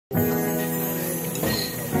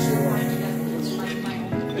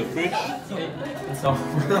fish. So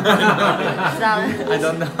Salad. I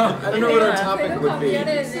don't know. I don't know what our topic would be.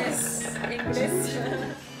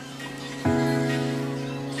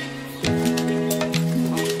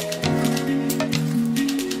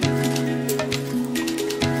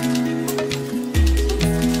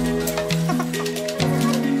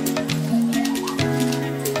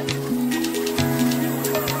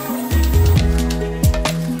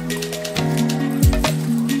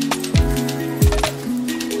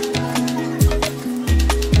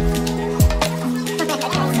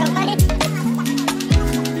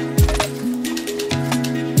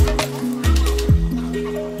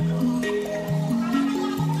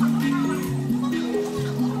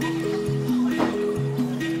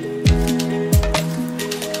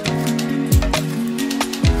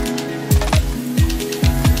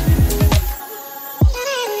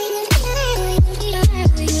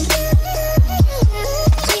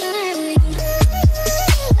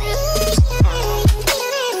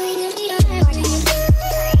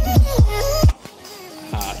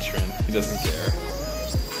 He doesn't care.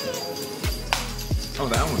 Oh,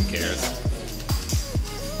 that one cares.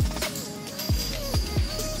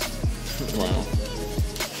 Wow.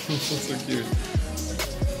 That's so cute.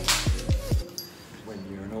 When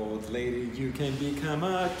you're an old lady, you can become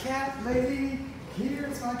a cat lady.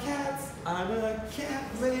 Here's my cats. I'm a cat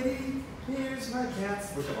lady. Here's my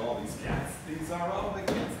cats. Look at all these cats. These are all the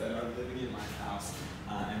cats that are living in my house.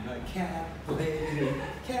 I'm a cat lady.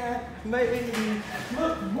 Cat lady.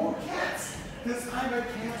 Look, more cats. Because I'm a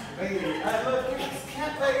cat lady. I love cats.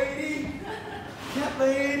 Cat lady. Cat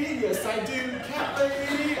lady. Yes, I do. Cat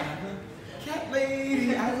lady. I'm a cat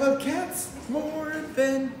lady. I love cats more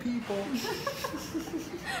than people.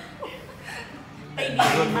 Baby,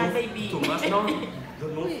 my baby. Too much, no?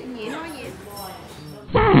 Nhẹ nói gì?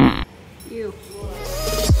 Yêu.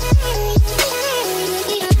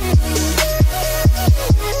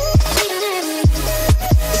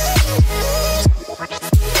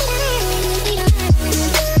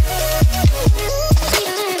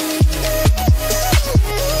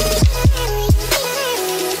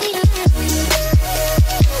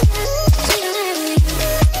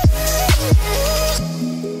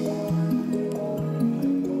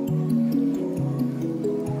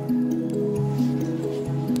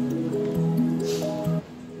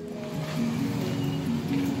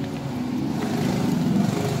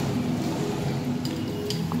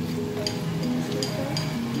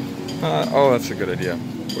 Oh, that's a good idea.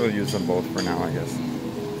 We'll use them both for now, I guess.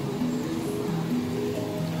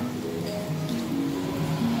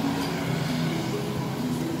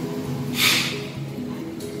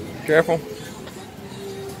 Careful.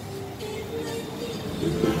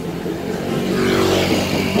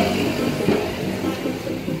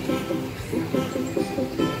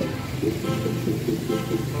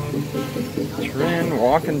 Trin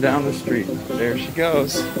walking down the street. There she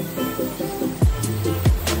goes.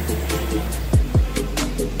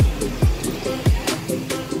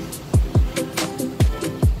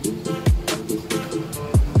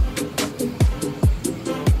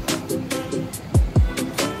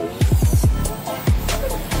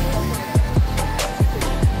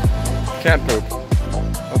 Cat poop.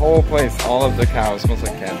 The whole place, all of the cows smells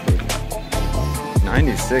like cat poop.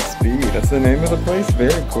 96B, that's the name of the place?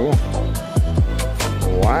 Very cool.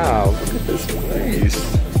 Wow, look at this place.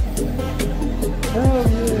 Oh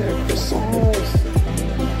yeah, croissants.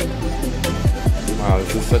 Wow,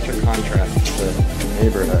 this is such a contrast to the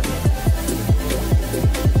neighborhood.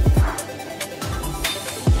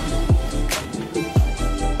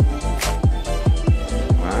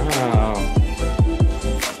 Wow.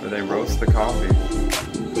 Where they roast the coffee.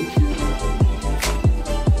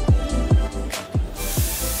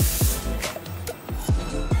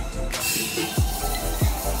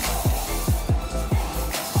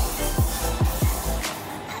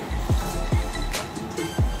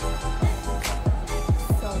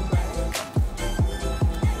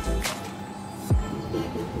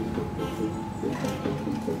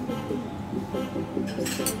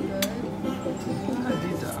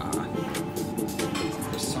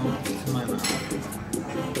 To my mouth.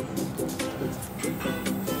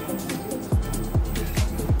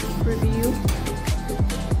 Review.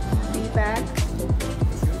 Feedback.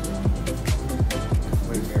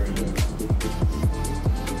 Very good.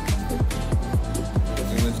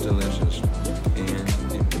 It was delicious, and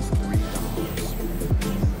it was $3.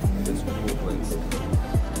 This whole place.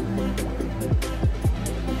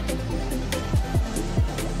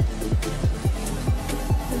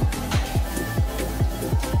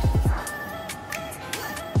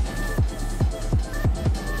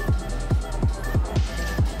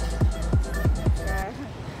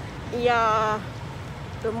 Bây giờ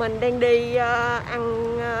tụi mình đang đi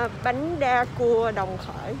ăn bánh đa cua Đồng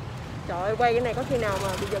Khởi. Trời ơi, quay cái này có khi nào mà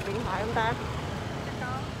bị giật điện thoại không ta?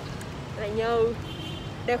 Là Như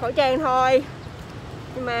đeo khẩu trang thôi,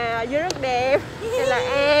 nhưng mà ở dưới rất đẹp. Đây là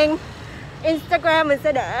An. Instagram mình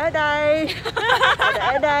sẽ để ở đây. Để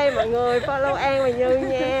ở đây, mọi người follow An và Như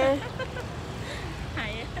nha.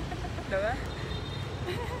 Hay á. Được á.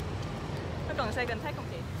 Nó còn Saigon thấy không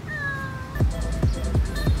chị?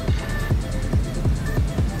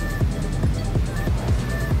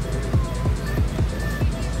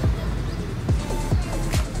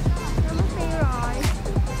 Nó mất tiêu rồi.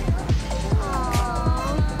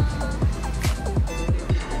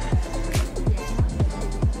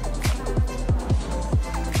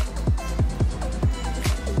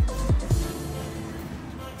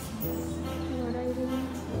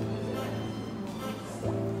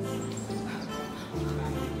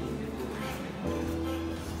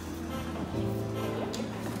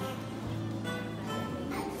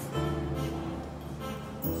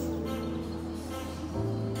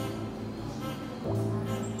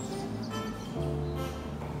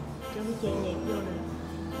 Chèn nhạc vô nè.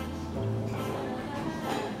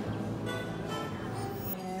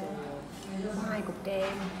 Có 2 cục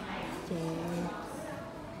kem. Chèn.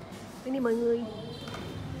 Đến đi mọi người.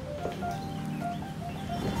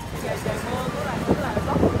 Trời mưa cũng là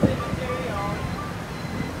có một viên kia rồi.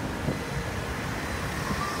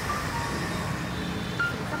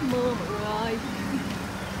 Sắp mưa mọi người ơi.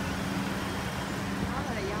 Đó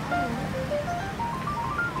là gió luôn.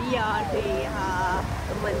 Bây giờ thì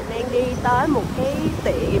tụi mình đang đi tới một cái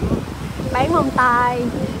tiệm bán bông tai.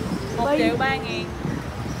 1.300.000.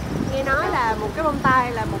 Nghe nói là một cái bông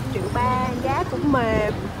tai là 1.300.000, giá cũng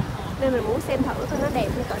mềm. Nên mình muốn xem thử coi nó đẹp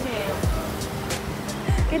như cỡ nào.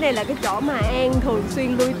 Cái này là cái chỗ mà An thường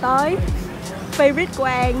xuyên lui tới. Favorite của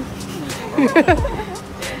An.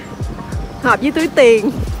 Hợp với túi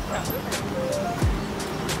tiền.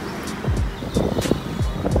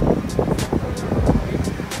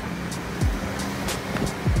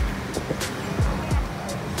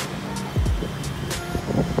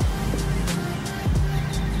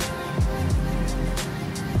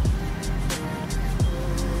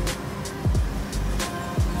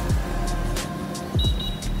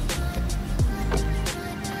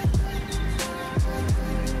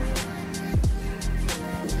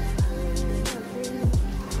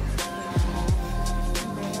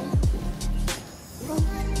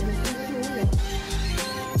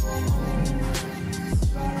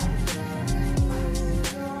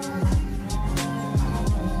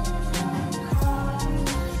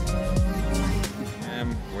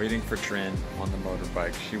 Waiting for Trin on the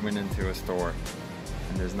motorbike. She went into a store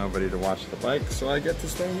and there's nobody to watch the bike, so I get to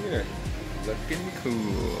stay here. Looking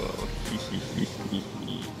cool.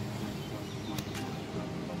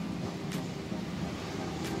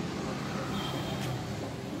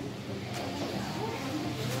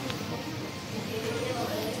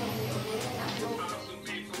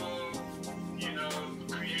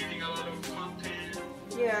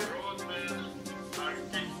 Yeah.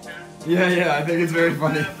 Yeah, I think it's very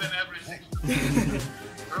funny.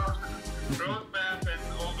 Roadmap and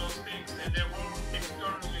all those things, and they were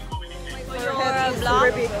externally communicating.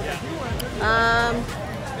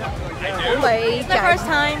 Cũng bị The chạy. first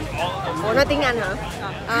time. Ủa nói tiếng Anh hả?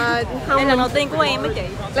 Không. Đây là lần đầu tiên của em á chị.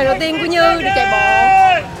 Lần đầu tiên của Như đi chạy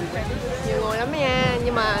bộ. Nhiều người lắm nha,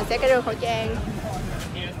 nhưng mà sẽ phải đeo khẩu trang.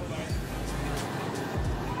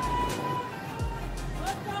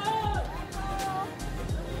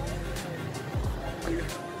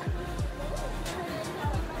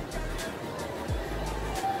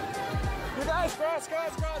 You guys, cross.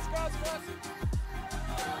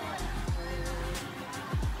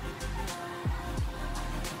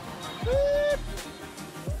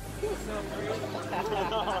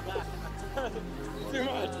 Too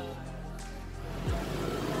much.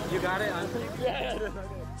 You got it? Yeah.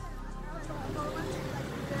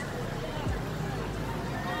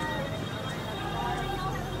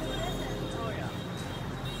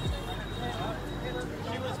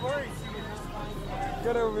 She was worried.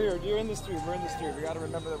 Get over here. You're in the street. We're in the street. We got to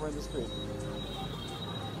remember that we're in the street.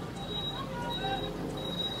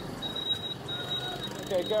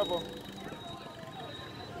 Okay, careful.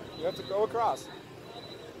 You have to go across.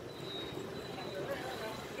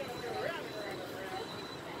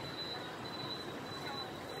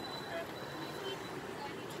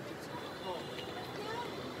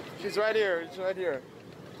 She's right here. She's right here.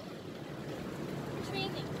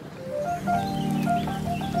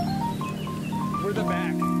 We're the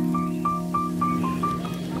back.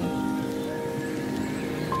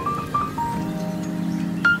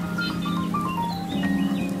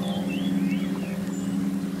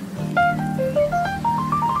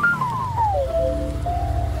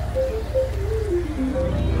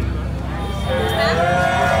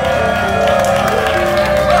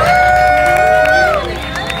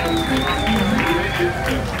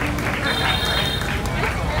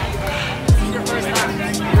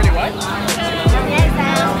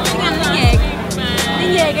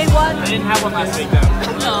 I didn't have one last week though.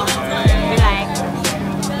 No. Relax.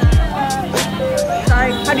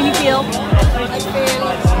 Sorry, how do you feel? I feel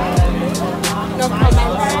no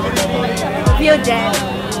comments. Feel dead.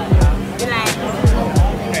 Relax.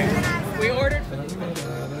 We ordered.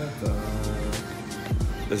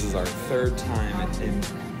 This is our third time in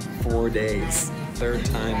 4 days. Third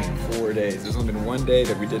time in 4 days. There's only been one day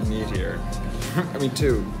that we didn't eat here. I mean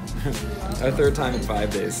 2. Our third time in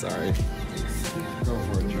 5 days, sorry. Go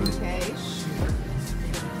for it, Drew. Okay.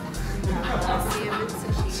 Salmon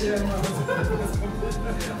sushi.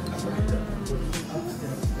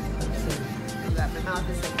 My mouth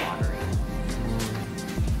is like watering.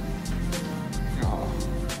 Oh.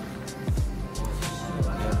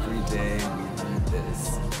 Every day we did this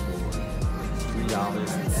for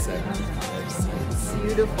 $3.75.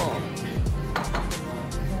 Beautiful.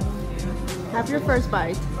 Have your first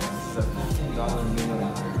bite. $17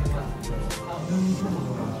 meal.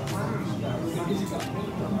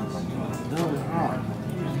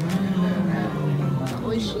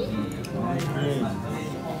 Oishi?